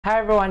Hi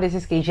everyone, this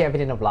is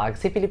toffe.avelino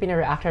Vlogs, a Filipino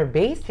reactor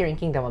based here in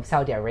Kingdom of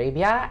Saudi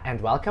Arabia,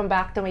 and welcome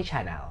back to my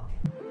channel.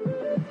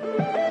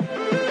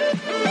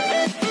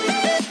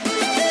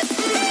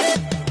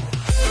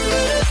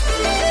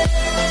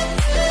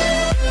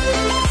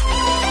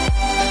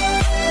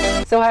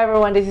 So hi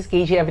everyone, this is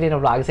toffe.avelino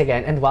Vlogs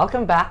again, and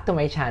welcome back to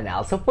my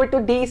channel. So for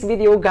today's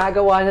video,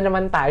 gagawa na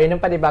naman tayo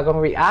ng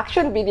panibagong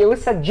reaction video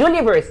sa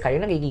Juliever.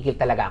 Kayo, nagigigil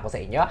talaga ako sa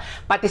inyo.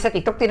 Pati sa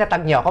TikTok,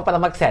 tinatag niyo ako para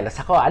magselos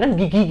ako.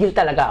 Nagigigil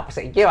talaga ako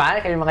sa inyo,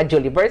 ha? Kayo mga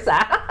Julievers, ha?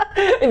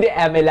 Hindi,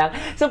 eme lang.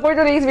 So for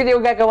today's video,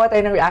 gagawa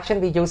tayo ng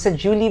reaction video sa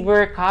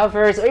Juliever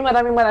covers. Uy,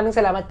 maraming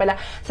salamat pala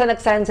sa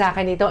nag-send sa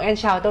akin nito. And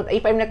shoutout,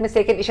 if I'm not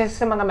mistaken, isa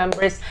sa mga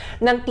members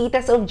ng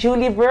Titas of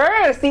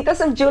Julievers. Titas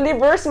of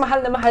Julievers,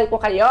 mahal na mahal ko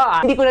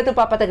kayo. Hindi ko na ito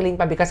papatagalin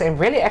pa because I'm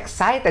really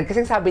excited.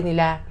 Kasi sabi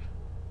nila,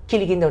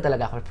 kiligin daw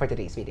talaga ako for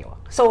today's video.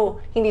 So,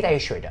 hindi tayo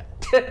sure doon.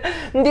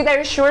 Hindi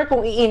tayo sure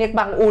kung iinit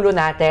ba ang ulo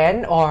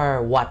natin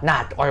or what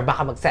not. Or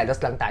baka magselos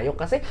lang tayo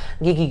kasi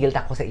gigigil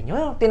ako sa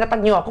inyo.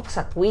 Tinatag nyo ako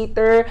sa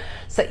Twitter,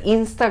 sa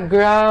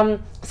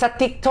Instagram, sa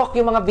TikTok,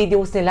 yung mga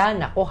videos nila.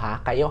 Nako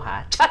ha, kayo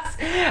ha. Just!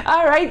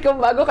 Alright, kung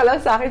bago ka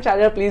lang sa akin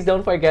channel, please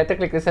don't forget to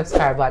click the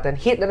subscribe button,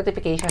 hit the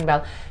notification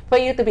bell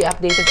for you to be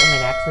updated on my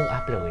next new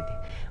upload.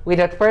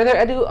 Without further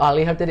ado, all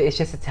you have to do is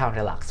just sit down,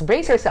 relax,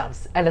 brace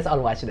yourselves, and let's all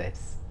watch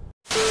this.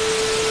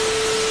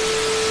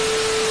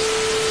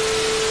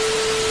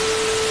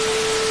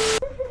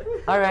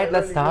 Alright,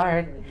 let's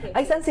start.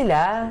 Ay, saan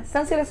sila?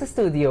 Saan sila sa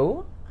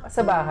studio?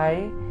 Sa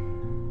bahay?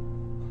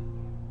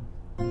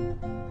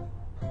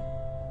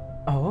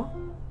 Oh?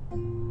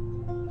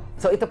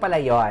 So, ito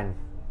pala yon.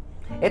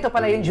 Ito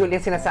pala yung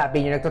Julie sinasabi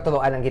niyo,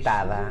 nagtuturoan ng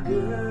gitara.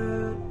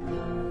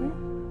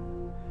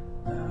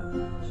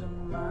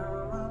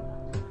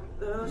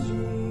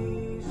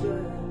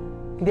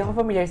 Hindi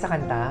ako familiar sa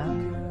kanta.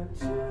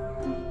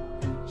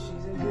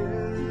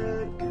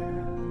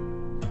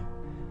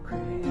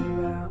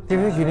 Di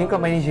ba Julie,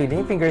 kamay ni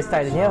Julie, finger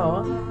style niya,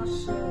 oh.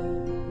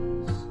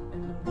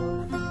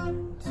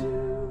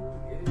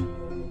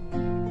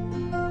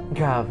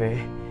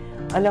 Grabe.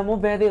 Alam mo,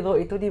 very raw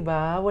ito, di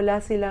ba?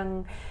 Wala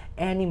silang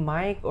any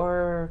mic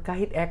or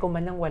kahit echo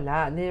man lang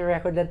wala.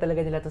 Nire-record lang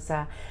talaga nila to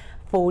sa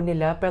phone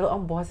nila. Pero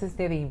ang boses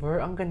ni Rayver,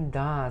 ang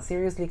ganda.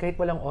 Seriously, kahit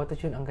walang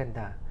autotune, ang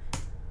ganda.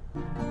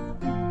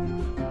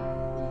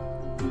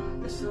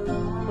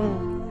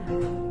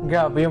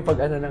 Grabe yung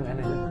pag-ano ng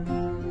ano.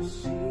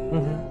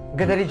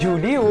 Ganda ni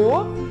Julie,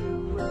 oh!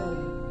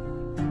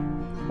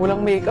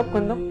 Walang makeup,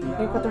 kuno.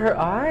 Look at her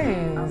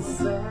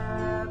eyes.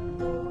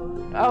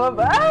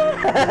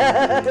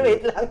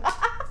 Wait lang.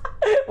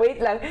 Wait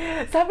lang.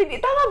 Sabi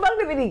ni, tama bang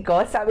narinig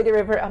ko? Sabi ni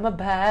Rayver, I'm a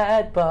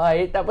bad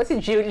boy. Tapos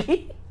si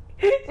Julie,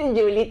 si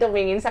Julie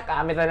tumingin sa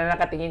camera na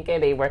nakatingin kay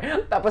Rayver.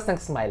 Tapos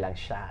nag-smile lang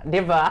siya.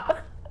 Di ba?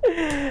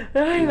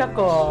 Ay,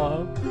 nako.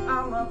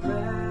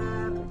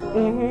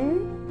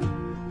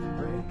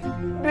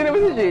 Di naman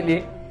si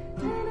Julie.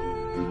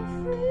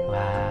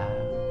 Wow.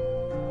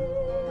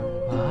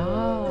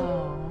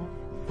 Wow.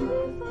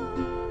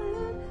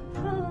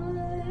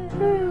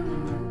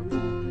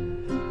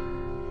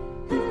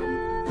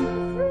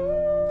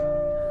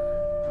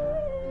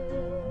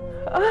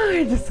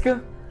 Ay, Diyos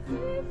ko.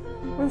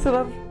 Ang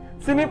sarap.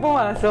 Sino may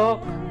pumasok?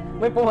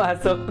 May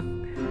pumasok.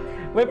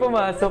 May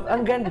pumasok.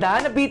 Ang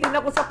ganda. Nabitin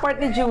ako sa part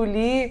ni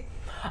Julie.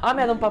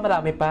 Meron pa,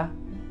 marami pa.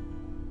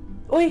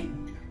 Uy!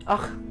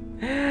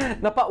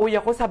 Napauwi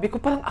ako. Sabi ko,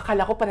 parang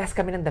akala ko parehas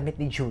kami ng damit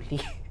ni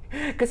Julie.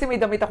 Kasi may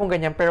damit akong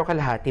ganyan, pero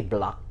kalahati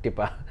black,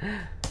 diba?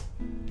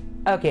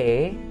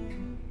 Okay.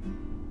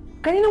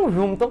 Kaninang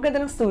room to?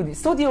 Ganda ng studio.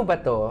 Studio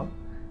ba to?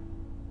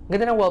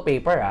 Ganda ng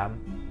wallpaper,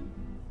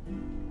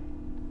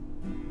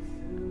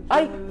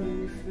 Ay!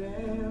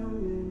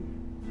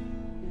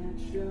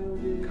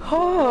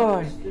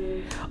 Hoy!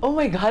 Oh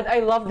my God,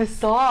 I love this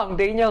song.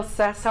 Daniel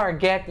Cesar,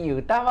 Get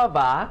You. Tama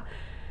ba?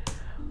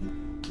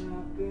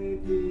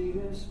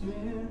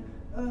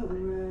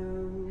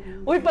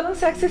 Uy, parang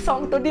sexy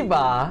song to, di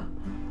ba?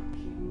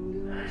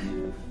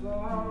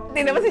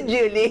 Hindi naman si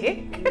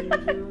Julie.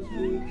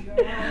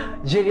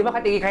 Julie,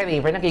 baka tingin kay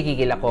Rayver,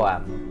 nakikigil ako,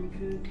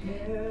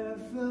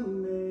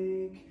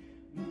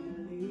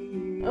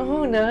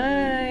 Oh,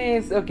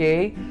 nice.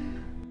 Okay.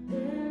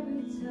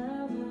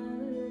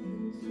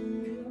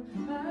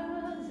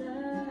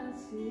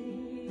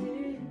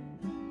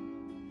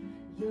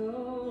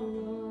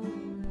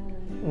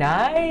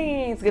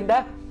 Nice!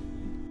 Ganda!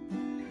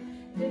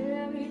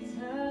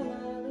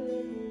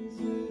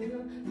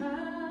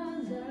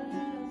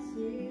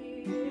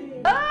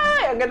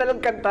 Ay! Ang ganda ng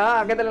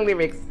kanta! Ang ganda ng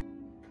lyrics!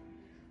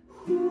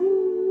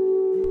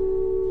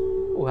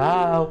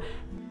 Wow!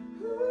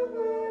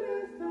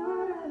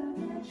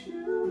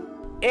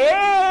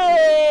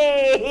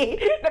 Eh!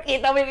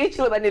 Nakita mo yung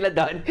itsura nila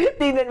doon.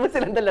 Tingnan mo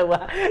silang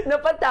dalawa.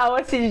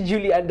 Napatawa si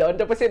Julian doon.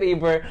 Tapos si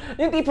Rayver.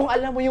 Yung tipong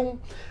alam mo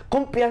yung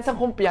kumpiyansang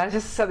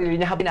sa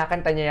sarili niya habang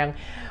nakanta niya yung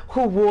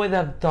Who would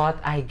have thought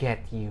I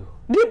get you?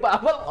 Di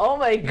ba? Oh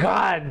my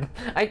God!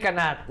 I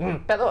cannot.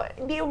 Pero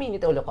hindi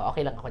uminit ulo ko.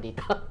 Okay lang ako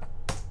dito.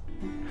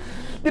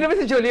 Di naman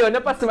si Julie,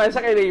 napasmile siya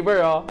kay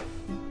Rayver, oh.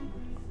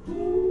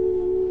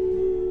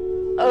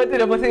 Oh, di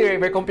naman si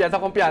Rayver, kumpiyansa,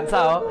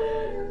 oh.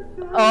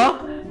 Oh,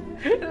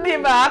 di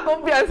ba?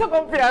 Kumpiyansa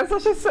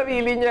siya sa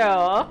sarili niya,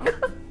 oh.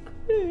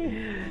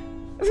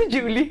 Si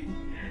Julie.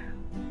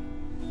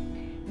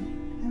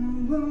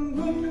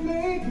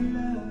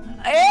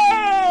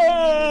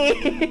 Hey!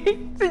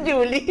 Si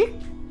Julie.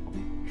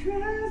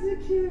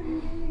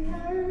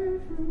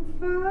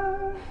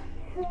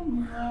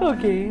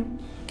 Okay.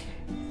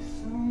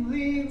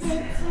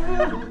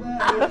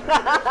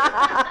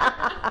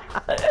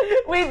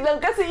 Wait lang,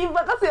 kasi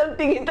iba kasi ang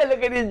tingin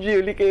talaga ni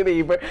Julie kay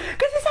Rayver.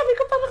 Kasi sabi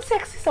ko parang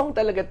sexy song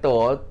talaga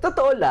to.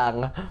 Totoo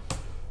lang.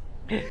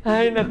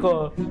 Ay,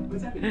 nako.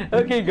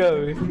 Okay,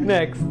 go.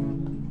 Next.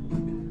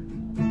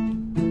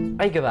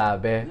 Ay,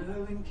 grabe.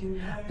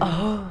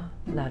 Oh,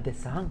 love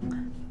this song.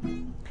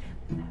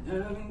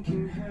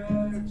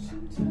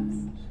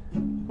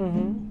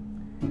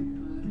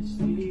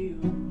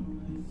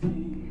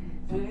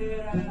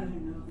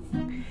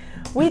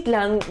 Wait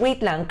lang.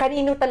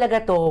 Kanino talaga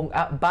tong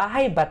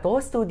bahay ba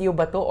to, studio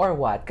ba to, or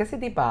what? Kasi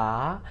 'di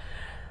ba?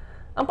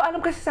 Ang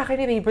paalam kasi sa akin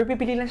ni Rayver,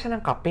 bibili lang siya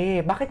ng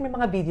kape. Bakit may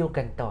mga video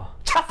ganito?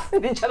 Chas!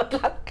 Hindi charot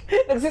lang.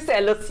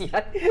 Nagsiselos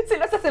yan.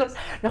 Sila sa selos.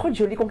 Naku,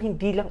 Julie, kung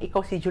hindi lang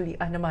ikaw si Julie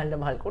na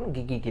mahal ko,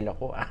 nagigigil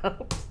ako.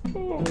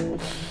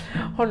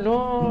 Hala.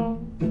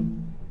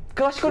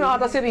 Crush ko na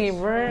ata si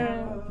Rayver.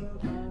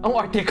 Ang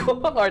arte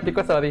ko,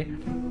 sorry.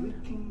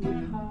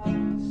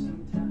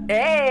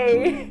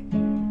 Hey!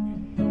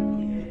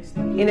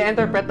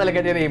 Ina-interpret talaga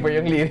ni Rayver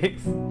yung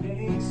lyrics.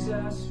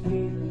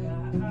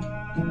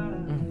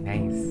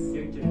 Nice.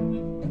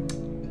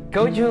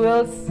 Go,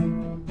 Jules!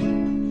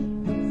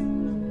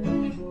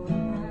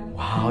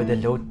 Wow, the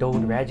low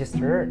tone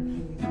register.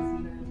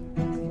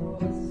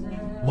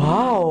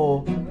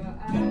 Wow!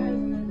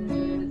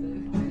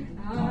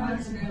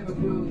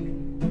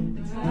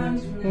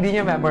 Hindi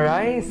niya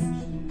memorize.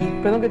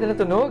 Pero ang ganda na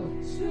tunog.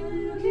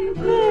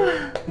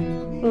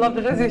 Love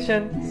the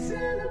transition.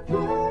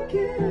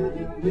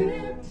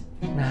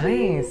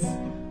 Nice.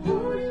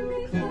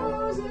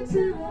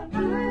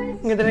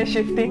 Ang ganda na yung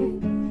shifting.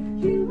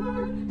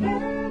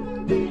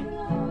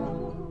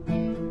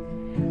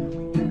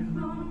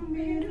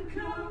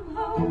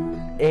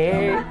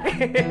 Eh.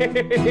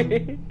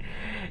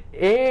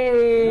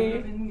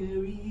 Eh.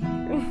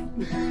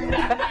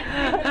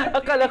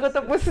 Akala ko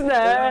tapos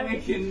na.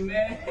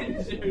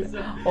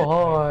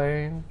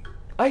 Oy.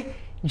 Ay,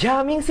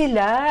 jamming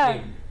sila.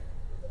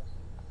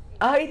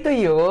 Ah, ito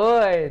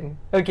yun.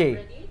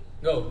 Okay. Ready?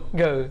 Go.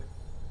 Go.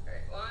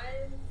 Alright,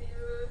 1,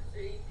 2,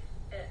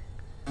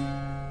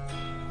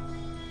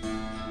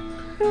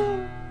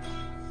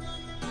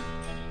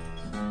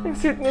 3, Ang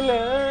sweet nila.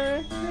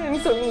 Ang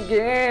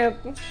sumigit.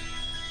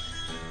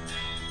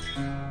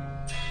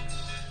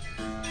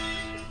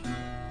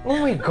 Oh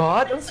my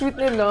God, ang sweet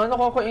nila.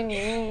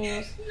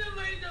 Nakakainis.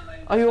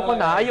 Ayoko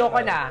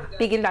na.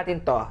 Tigil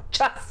natin to.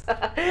 Chas!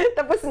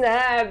 Tapos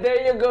na.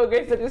 There you go,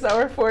 guys. That is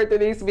our for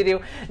today's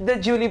video. The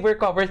Juliever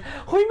covers.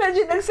 Huy,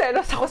 imagine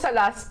nagselos ako sa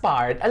last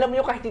part. Alam mo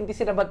yung kahit hindi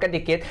sila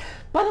magkadikit,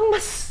 parang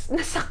mas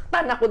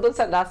nasaktan ako doon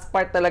sa last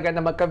part talaga na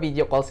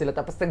magka-video call sila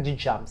tapos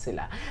nag-jump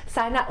sila.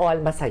 Sana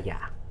all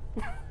masaya.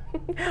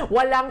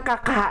 Walang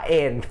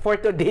kakain for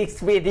today's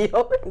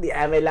video. Hindi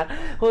ame lang.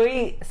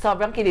 Huy,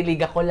 sobrang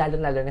kinilig ako,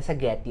 lalo-lalo na sa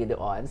Get You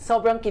doon.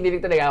 Sobrang kinilig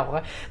talaga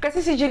ako.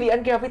 Kasi si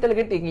Julian, grabe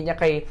talagang tingin niya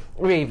kay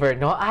Rayver,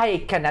 no?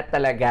 Ay, kanat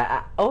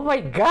talaga. Oh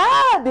my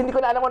God! Hindi ko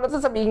na alam ano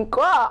sasabihin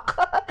ko.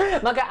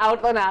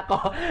 Mag-out na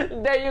ako.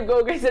 There you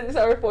go, guys. That is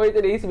our for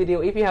today's video.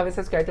 If you haven't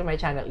subscribed to my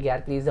channel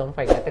yet, please don't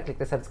forget to click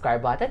the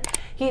subscribe button.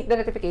 Hit the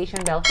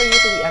notification bell for you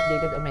to be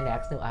updated on my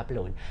next new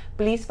upload.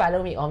 Please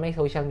follow me on my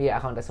social media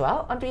account as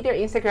well. On Twitter,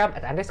 Instagram,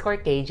 at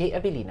 _KJ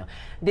Avelino.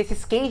 This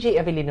is KJ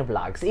Avelino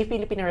Vlogs, a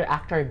Filipino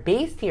actor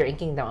based here in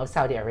Kingdom of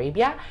Saudi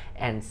Arabia,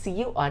 and see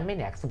you on my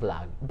next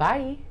vlog.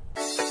 Bye!